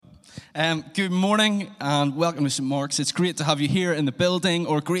Good morning and welcome to St. Mark's. It's great to have you here in the building,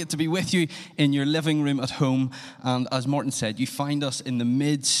 or great to be with you in your living room at home. And as Martin said, you find us in the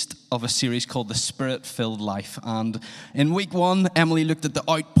midst of a series called The Spirit-Filled Life. And in week one, Emily looked at the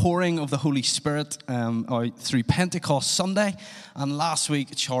outpouring of the Holy Spirit out through Pentecost Sunday. And last week,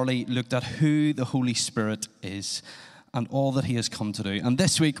 Charlie looked at who the Holy Spirit is and all that he has come to do. And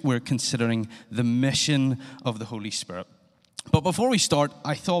this week, we're considering the mission of the Holy Spirit. But before we start,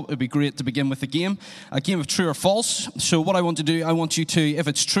 I thought it would be great to begin with a game of true or false. So what I want to do, I want you to, if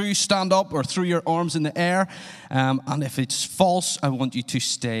it's true, stand up or throw your arms in the air. And if it's false, I want you to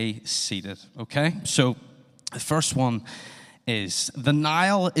stay seated, okay? So the first one is, the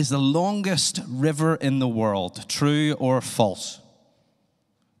Nile is the longest river in the world. True or false?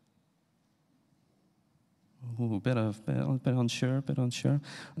 Oh, a bit unsure.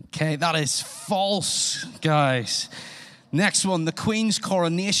 Okay, that is false, guys. Next one, the Queen's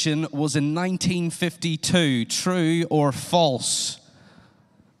coronation was in 1952. True or false?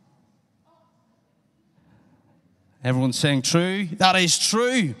 Everyone's saying true. That is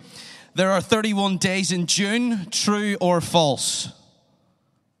true. There are 31 days in June. True or false?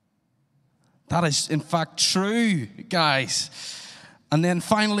 That is, in fact, true, guys. And then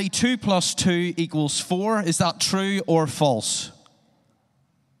finally, 2 + 2 = 4. Is that true or false?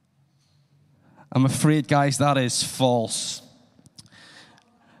 I'm afraid, guys, that is false.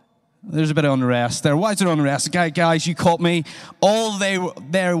 There's a bit of unrest there. Why is there unrest? Okay, guys, you caught me. They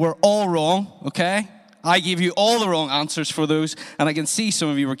were all wrong, okay? I gave you all the wrong answers for those, and I can see some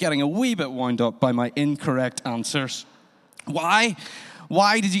of you were getting a wee bit wound up by my incorrect answers. Why?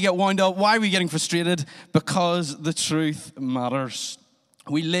 Why did you get wound up? Why were you getting frustrated? Because the truth matters.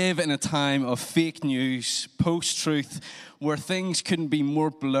 We live in a time of fake news, post-truth, where things couldn't be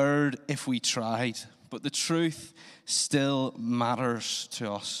more blurred if we tried. But the truth still matters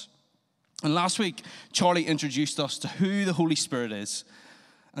to us. And last week, Charlie introduced us to who the Holy Spirit is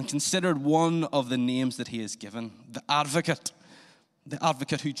and considered one of the names that he has given, the advocate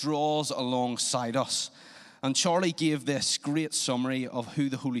who draws alongside us. And Charlie gave this great summary of who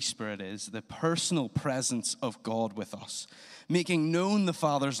the Holy Spirit is, the personal presence of God with us, making known the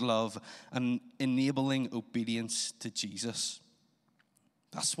Father's love and enabling obedience to Jesus.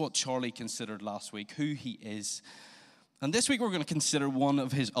 That's what Charlie considered last week, who he is. And this week we're going to consider one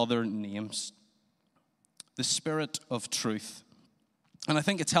of his other names, the Spirit of Truth. And I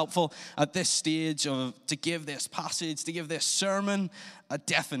think it's helpful at this stage to give this passage, to give this sermon a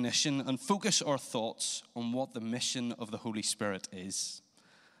definition and focus our thoughts on what the mission of the Holy Spirit is.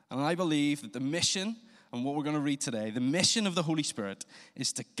 And I believe that the mission, and what we're going to read today, the mission of the Holy Spirit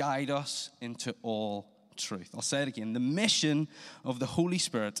is to guide us into all truth. I'll say it again. The mission of the Holy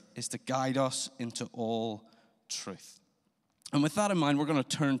Spirit is to guide us into all truth. And with that in mind, we're going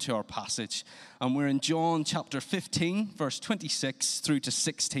to turn to our passage. And we're in John chapter 15, verse 26 through to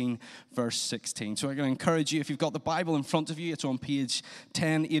 16, verse 16. So I'm going to encourage you, if you've got the Bible in front of you, it's on page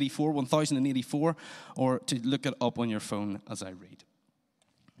 1084, or to look it up on your phone as I read.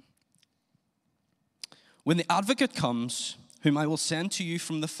 When the advocate comes, whom I will send to you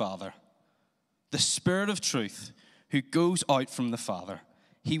from the Father, the Spirit of truth, who goes out from the Father,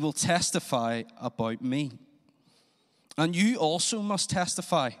 he will testify about me. And you also must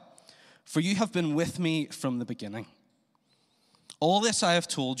testify, for you have been with me from the beginning. All this I have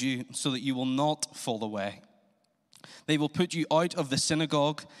told you so that you will not fall away. They will put you out of the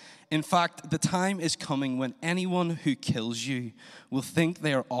synagogue. In fact, the time is coming when anyone who kills you will think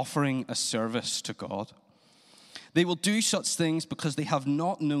they are offering a service to God. They will do such things because they have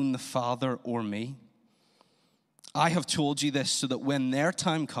not known the Father or me. I have told you this so that when their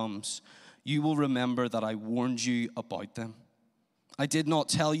time comes, you will remember that I warned you about them. I did not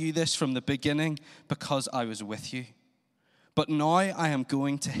tell you this from the beginning because I was with you. But now I am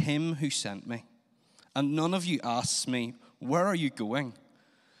going to him who sent me. And none of you asks me, where are you going?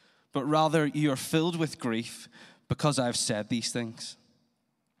 But rather you are filled with grief because I have said these things.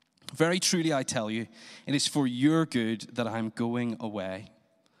 Very truly I tell you, it is for your good that I am going away.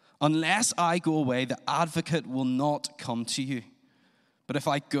 Unless I go away, the advocate will not come to you. But if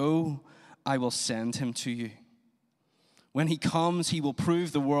I go, I will send him to you. When he comes, he will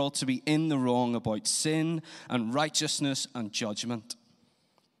prove the world to be in the wrong about sin and righteousness and judgment.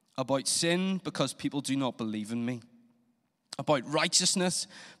 About sin, because people do not believe in me. About righteousness,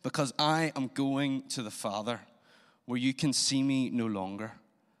 because I am going to the Father, where you can see me no longer.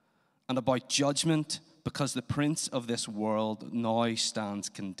 And about judgment, because the prince of this world now stands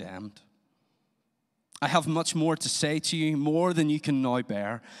condemned. I have much more to say to you, more than you can now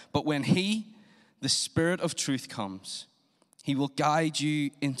bear. But when he, the Spirit of truth, comes, He will guide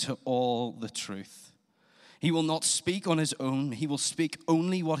you into all the truth. He will not speak on his own. He will speak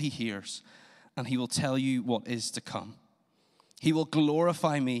only what he hears, and he will tell you what is to come. He will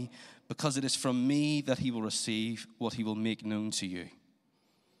glorify me, because it is from me that he will receive what he will make known to you.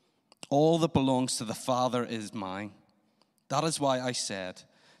 All that belongs to the Father is mine. That is why I said,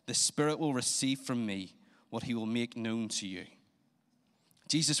 the Spirit will receive from me what he will make known to you.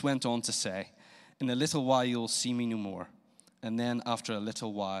 Jesus went on to say, in a little while you will see me no more, and then after a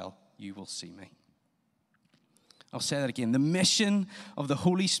little while you will see me. I'll say that again. The mission of the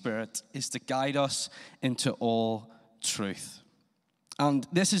Holy Spirit is to guide us into all truth. And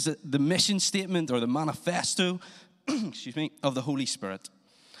this is the mission statement or the manifesto, of the Holy Spirit.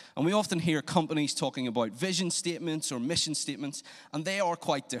 And we often hear companies talking about vision statements or mission statements, and they are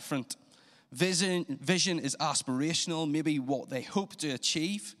quite different. Vision is aspirational, maybe what they hope to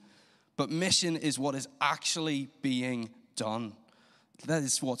achieve, but mission is what is actually being done. That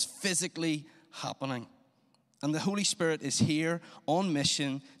is what's physically happening. And the Holy Spirit is here on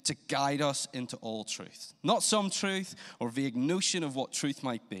mission to guide us into all truth. Not some truth or vague notion of what truth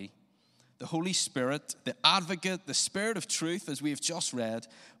might be. The Holy Spirit, the advocate, the Spirit of truth, as we have just read,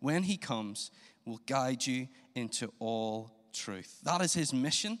 when he comes, will guide you into all truth. That is his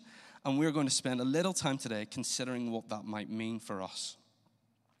mission, and we're going to spend a little time today considering what that might mean for us.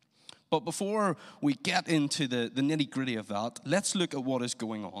 But before we get into the nitty-gritty of that, let's look at what is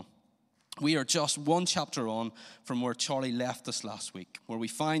going on. We are just one chapter on from where Charlie left us last week, where we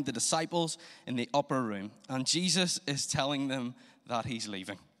find the disciples in the upper room, and Jesus is telling them that he's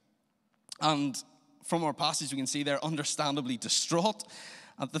leaving. And from our passage, we can see they're understandably distraught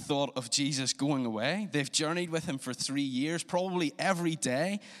at the thought of Jesus going away. They've journeyed with him for 3 years, probably every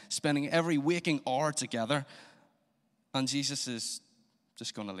day, spending every waking hour together, and Jesus is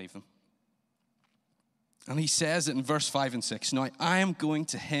just going to leave them. And he says it in verse 5 and 6. Now, I am going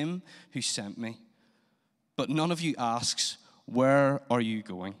to him who sent me, but none of you asks, where are you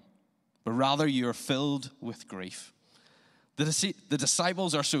going? But rather you are filled with grief. The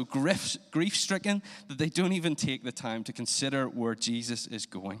disciples are so grief-stricken that they don't even take the time to consider where Jesus is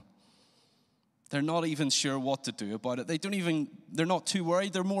going. They're not even sure what to do about it. They're not too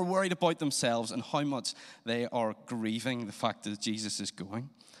worried. They're more worried about themselves and how much they are grieving the fact that Jesus is going.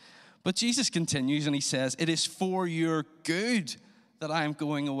 But Jesus continues and he says, it is for your good that I am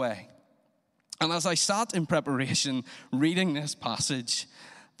going away. And as I sat in preparation reading this passage,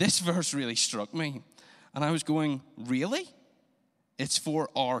 this verse really struck me. And I was going, really? It's for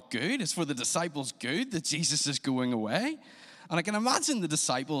our good? It's for the disciples' good that Jesus is going away? And I can imagine the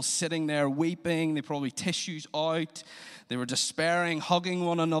disciples sitting there weeping. They probably tissues out. They were despairing, hugging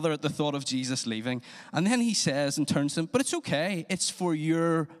one another at the thought of Jesus leaving. And then he says and turns to them, but it's okay. It's for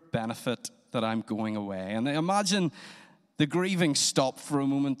your benefit that I'm going away. And I imagine the grieving stopped for a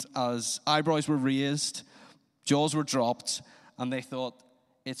moment as eyebrows were raised, jaws were dropped, and they thought,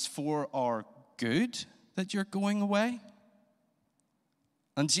 it's for our good that you're going away?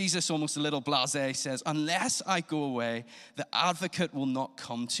 And Jesus, almost a little blasé, says, unless I go away, the advocate will not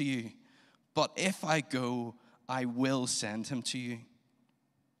come to you. But if I go, I will send him to you.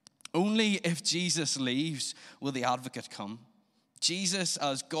 Only if Jesus leaves will the advocate come. Jesus,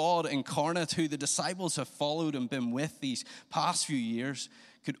 as God incarnate, who the disciples have followed and been with these past few years,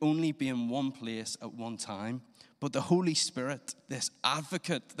 could only be in one place at one time. But the Holy Spirit, this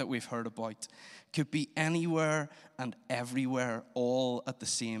advocate that we've heard about, could be anywhere and everywhere all at the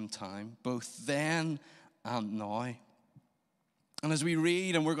same time, both then and now. And as we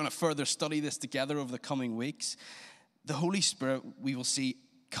read, and we're going to further study this together over the coming weeks, the Holy Spirit, we will see,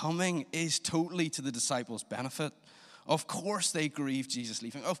 coming is totally to the disciples' benefit. Of course they grieved Jesus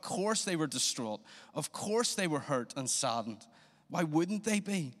leaving. Of course they were distraught. Of course they were hurt and saddened. Why wouldn't they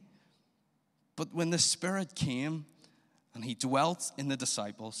be? But when the Spirit came and he dwelt in the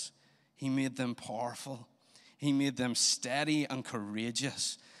disciples, he made them powerful. He made them steady and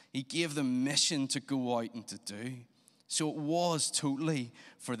courageous. He gave them mission to go out and to do. So it was totally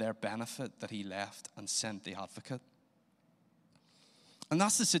for their benefit that he left and sent the advocate. And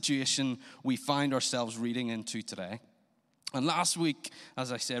that's the situation we find ourselves reading into today. And last week,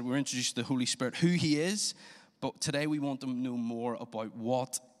 as I said, we were introduced to the Holy Spirit, who he is. But today we want to know more about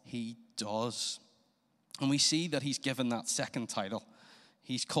what he does. And we see that he's given that second title.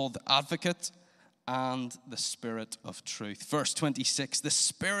 He's called the Advocate and the Spirit of Truth. Verse 26, the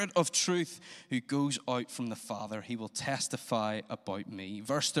Spirit of Truth who goes out from the Father, he will testify about me.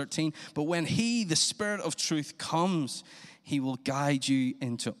 Verse 13, but when he, the Spirit of Truth, comes, he will guide you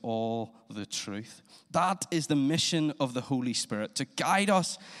into all the truth. That is the mission of the Holy Spirit, to guide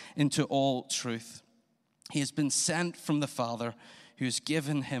us into all truth. He has been sent from the Father, who has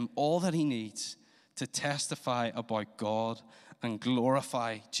given him all that he needs to testify about God and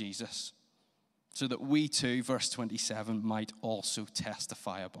glorify Jesus, so that we too, verse 27, might also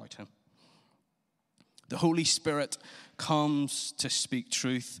testify about him. The Holy Spirit comes to speak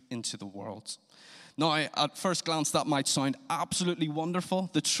truth into the world. Now, at first glance, that might sound absolutely wonderful.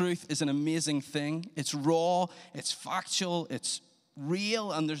 The truth is an amazing thing. It's raw, it's factual, it's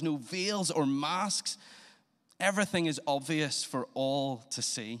real, and there's no veils or masks. Everything is obvious for all to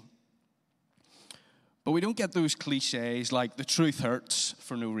see. But we don't get those cliches like the truth hurts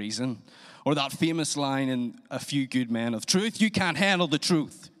for no reason, or that famous line in A Few Good Men of truth, you can't handle the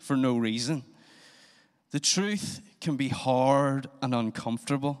truth for no reason. The truth can be hard and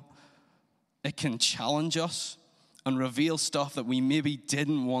uncomfortable. It can challenge us and reveal stuff that we maybe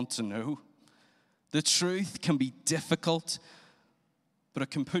didn't want to know. The truth can be difficult, but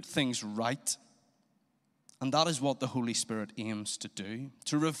it can put things right. And that is what the Holy Spirit aims to do,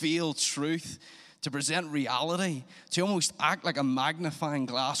 to reveal truth, to present reality, to almost act like a magnifying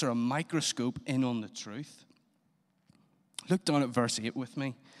glass or a microscope in on the truth. Look down at verse 8 with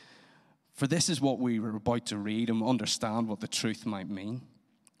me. For this is what we were about to read and understand what the truth might mean.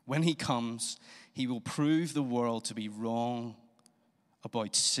 When he comes, he will prove the world to be wrong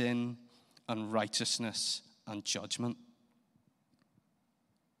about sin and righteousness and judgment.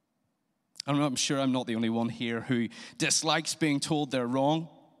 I'm sure I'm not the only one here who dislikes being told they're wrong.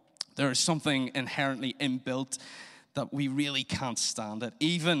 There is something inherently inbuilt that we really can't stand it,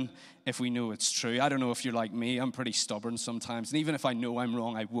 even if we know it's true. I don't know if you're like me. I'm pretty stubborn sometimes. And even if I know I'm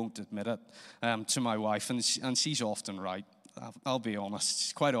wrong, I won't admit it to my wife. And she's often right. I'll be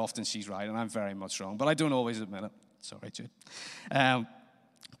honest. Quite often she's right, and I'm very much wrong. But I don't always admit it. Sorry, Jude.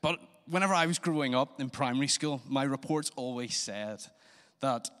 But whenever I was growing up in primary school, my reports always said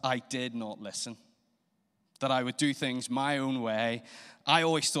that I did not listen, that I would do things my own way. I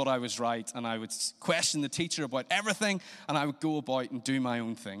always thought I was right, and I would question the teacher about everything, and I would go about and do my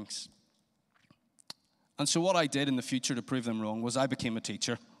own things. And so what I did in the future to prove them wrong was I became a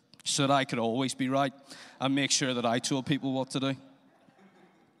teacher so that I could always be right and make sure that I told people what to do.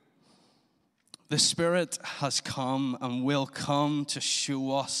 The Spirit has come and will come to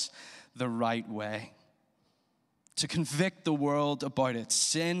show us the right way, to convict the world about its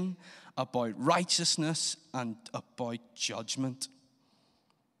sin, about righteousness, and about judgment.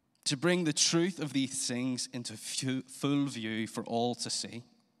 To bring the truth of these things into full view for all to see.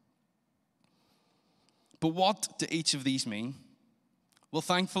 But what do each of these mean? Well,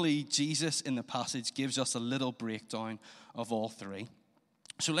 thankfully, Jesus in the passage gives us a little breakdown of all three.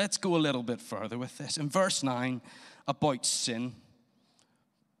 So let's go a little bit further with this. In verse 9, about sin,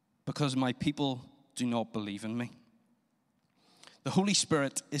 because my people do not believe in me. The Holy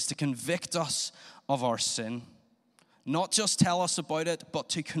Spirit is to convict us of our sin. Not just tell us about it, but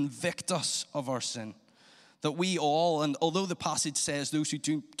to convict us of our sin. That we all, and although the passage says those who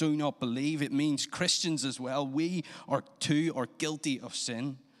do not believe, it means Christians as well. We are guilty of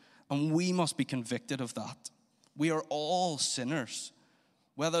sin, and we must be convicted of that. We are all sinners.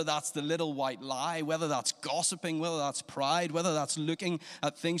 Whether that's the little white lie, whether that's gossiping, whether that's pride, whether that's looking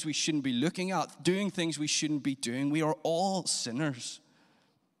at things we shouldn't be looking at, doing things we shouldn't be doing, we are all sinners.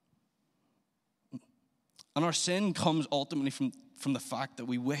 And our sin comes ultimately from the fact that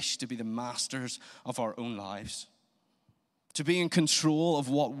we wish to be the masters of our own lives, to be in control of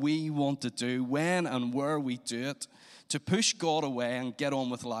what we want to do, when and where we do it, to push God away and get on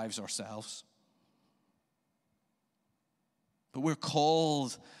with lives ourselves. But we're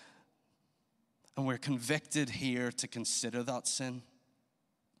called and we're convicted here to consider that sin.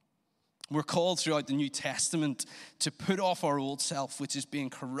 We're called throughout the New Testament to put off our old self, which is being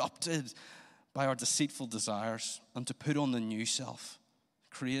corrupted by our deceitful desires, and to put on the new self,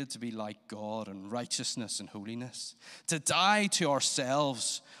 created to be like God in righteousness and holiness. To die to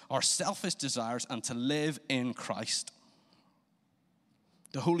ourselves, our selfish desires, and to live in Christ.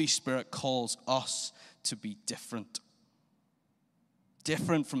 The Holy Spirit calls us to be different.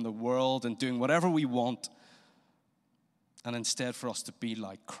 Different from the world and doing whatever we want, and instead for us to be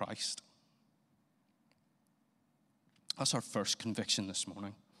like Christ. That's our first conviction this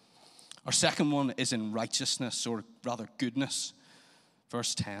morning. Our second one is in righteousness, or rather goodness.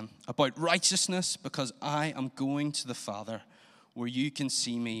 Verse 10, about righteousness, because I am going to the Father where you can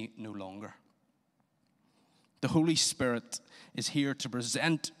see me no longer. The Holy Spirit is here to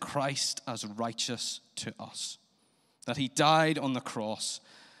present Christ as righteous to us. That he died on the cross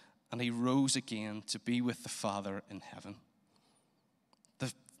and he rose again to be with the Father in heaven.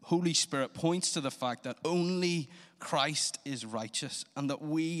 The Holy Spirit points to the fact that only Christ is righteous and that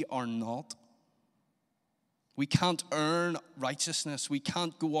we are not. We can't earn righteousness. We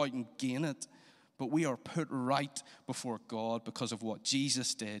can't go out and gain it. But we are put right before God because of what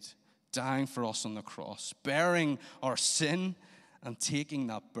Jesus did, dying for us on the cross, bearing our sin and taking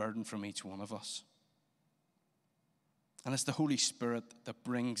that burden from each one of us. And it's the Holy Spirit that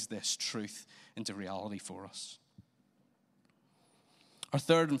brings this truth into reality for us. Our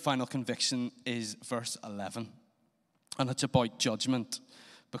third and final conviction is verse 11. And it's about judgment,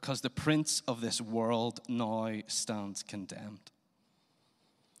 because the prince of this world now stands condemned.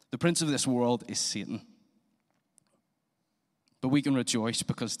 The prince of this world is Satan. But we can rejoice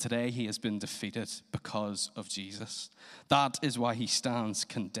because today he has been defeated because of Jesus. That is why he stands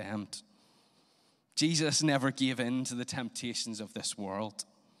condemned. Jesus never gave in to the temptations of this world.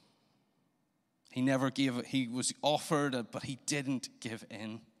 He was offered, but he didn't give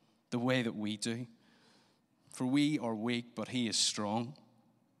in the way that we do. For we are weak, but he is strong.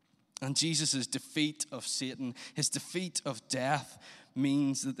 And Jesus' defeat of Satan, his defeat of death,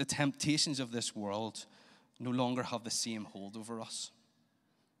 means that the temptations of this world no longer have the same hold over us.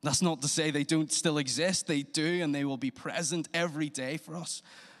 That's not to say they don't still exist. They do, and they will be present every day for us.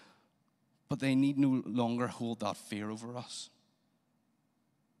 But they need no longer hold that fear over us.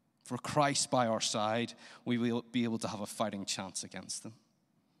 For Christ by our side, we will be able to have a fighting chance against them.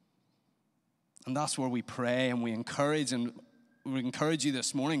 And that's where we pray and we encourage you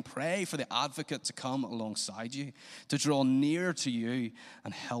this morning. Pray for the advocate to come alongside you, to draw near to you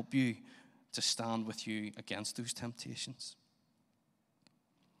and help you to stand with you against those temptations.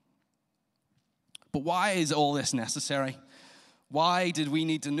 But why is all this necessary? Why did we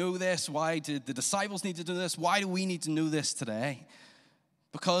need to know this? Why did the disciples need to do this? Why do we need to know this today?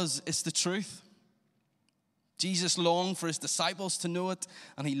 Because it's the truth. Jesus longed for his disciples to know it,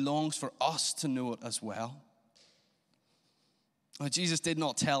 and he longs for us to know it as well. Now, Jesus did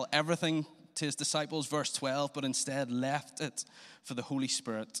not tell everything to his disciples, verse 12, but instead left it for the Holy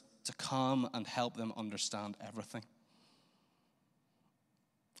Spirit to come and help them understand everything.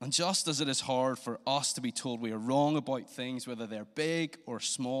 And just as it is hard for us to be told we are wrong about things, whether they're big or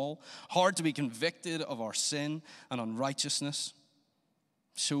small, hard to be convicted of our sin and unrighteousness,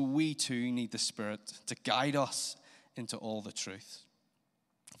 so we too need the Spirit to guide us into all the truth.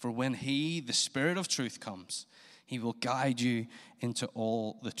 For when he, the Spirit of truth, comes, he will guide you into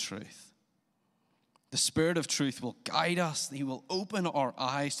all the truth. The Spirit of truth will guide us. He will open our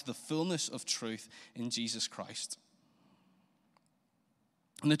eyes to the fullness of truth in Jesus Christ.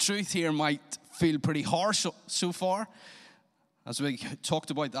 And the truth here might feel pretty harsh so far. As we talked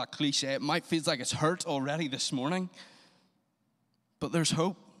about that cliche, it might feel like it's hurt already this morning. But there's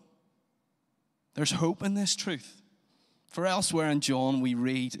hope. There's hope in this truth. For elsewhere in John, we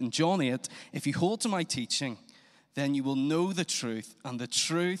read in John 8, if you hold to my teaching, then you will know the truth, and the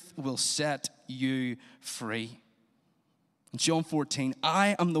truth will set you free. In John 14,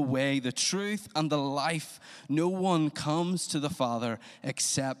 I am the way, the truth, and the life. No one comes to the Father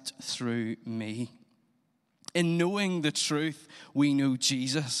except through me. In knowing the truth, we know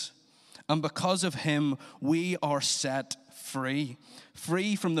Jesus. And because of him, we are set free.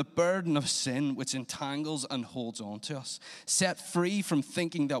 Free from the burden of sin which entangles and holds on to us. Set free from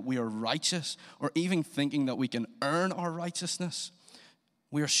thinking that we are righteous or even thinking that we can earn our righteousness.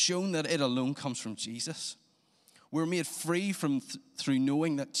 We are shown that it alone comes from Jesus. We're made free through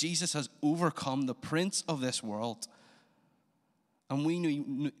knowing that Jesus has overcome the prince of this world. And we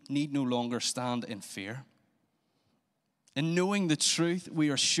need no longer stand in fear. In knowing the truth, we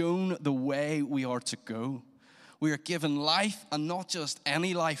are shown the way we are to go. We are given life, and not just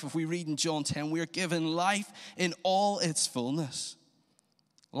any life. If we read in John 10, we are given life in all its fullness.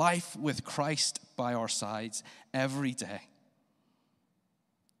 Life with Christ by our sides every day.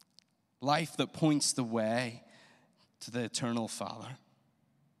 Life that points the way to the eternal Father.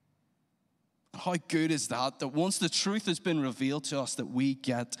 How good is that once the truth has been revealed to us, that we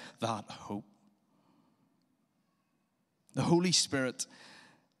get that hope. The Holy Spirit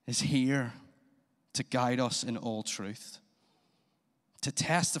is here to guide us in all truth, to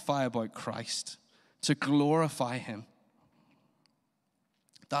testify about Christ, to glorify him.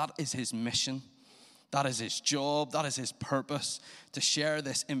 That is his mission. That is his job. That is his purpose, to share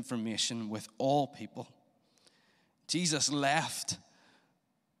this information with all people. Jesus left,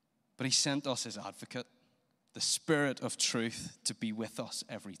 but he sent us his advocate, the Spirit of truth, to be with us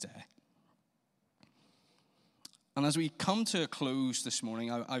every day. And as we come to a close this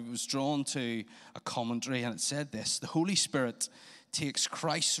morning, I was drawn to a commentary, and it said this: the Holy Spirit takes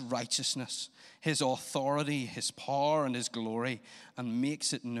Christ's righteousness, his authority, his power, and his glory, and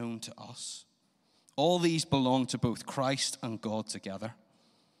makes it known to us. All these belong to both Christ and God together.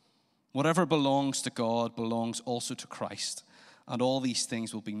 Whatever belongs to God belongs also to Christ, and all these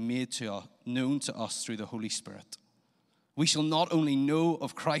things will be made known to us through the Holy Spirit. We shall not only know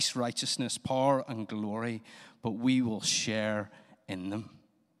of Christ's righteousness, power, and glory, but we will share in them.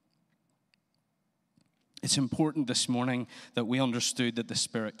 It's important this morning that we understood that the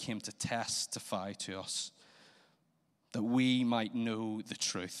Spirit came to testify to us, that we might know the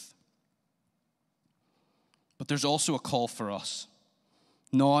truth. But there's also a call for us.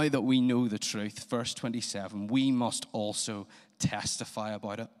 Now that we know the truth, verse 27, we must also testify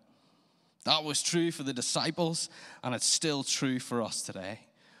about it. That was true for the disciples, and it's still true for us today.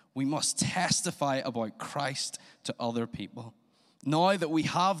 We must testify about Christ to other people. Now that we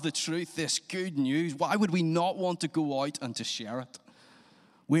have the truth, this good news, why would we not want to go out and to share it?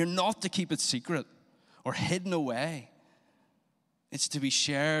 We're not to keep it secret or hidden away. It's to be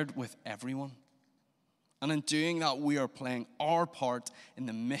shared with everyone. And in doing that, we are playing our part in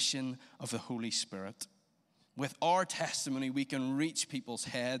the mission of the Holy Spirit. With our testimony, we can reach people's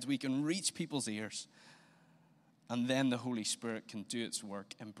heads, we can reach people's ears, and then the Holy Spirit can do its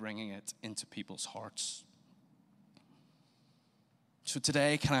work in bringing it into people's hearts. So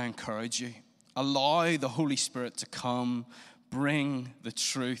today, can I encourage you? Allow the Holy Spirit to come, bring the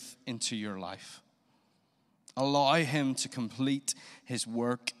truth into your life. Allow him to complete his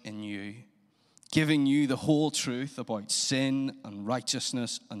work in you, giving you the whole truth about sin and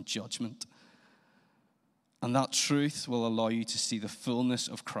righteousness and judgment. And that truth will allow you to see the fullness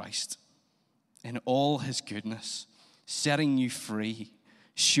of Christ in all his goodness, setting you free,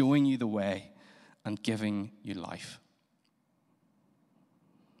 showing you the way, and giving you life.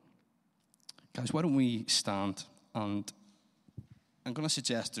 Guys, why don't we stand? And I'm going to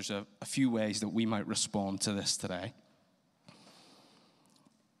suggest there's a few ways that we might respond to this today.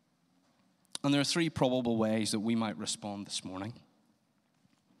 And there are three probable ways that we might respond this morning.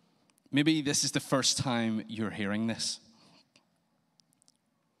 Maybe this is the first time you're hearing this,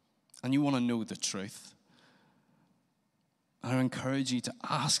 and you want to know the truth. I encourage you to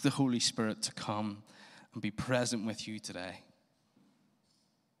ask the Holy Spirit to come and be present with you today,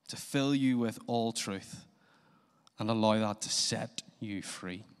 to fill you with all truth and allow that to set you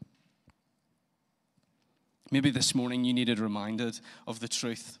free. Maybe this morning you needed reminded of the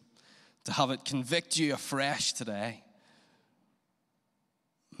truth, to have it convict you afresh today.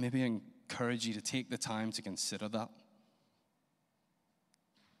 Maybe I encourage you to take the time to consider that,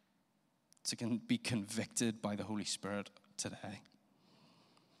 to be convicted by the Holy Spirit today.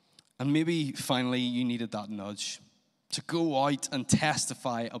 And maybe finally you needed that nudge to go out and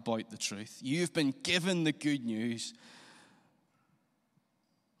testify about the truth. You've been given the good news,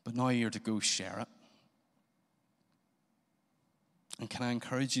 but now you're to go share it. And can I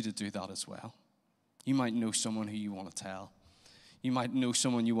encourage you to do that as well? You might know someone who you want to tell. You might know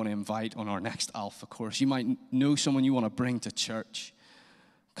someone you want to invite on our next Alpha course. You might know someone you want to bring to church.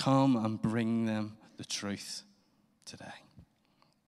 Come and bring them the truth today.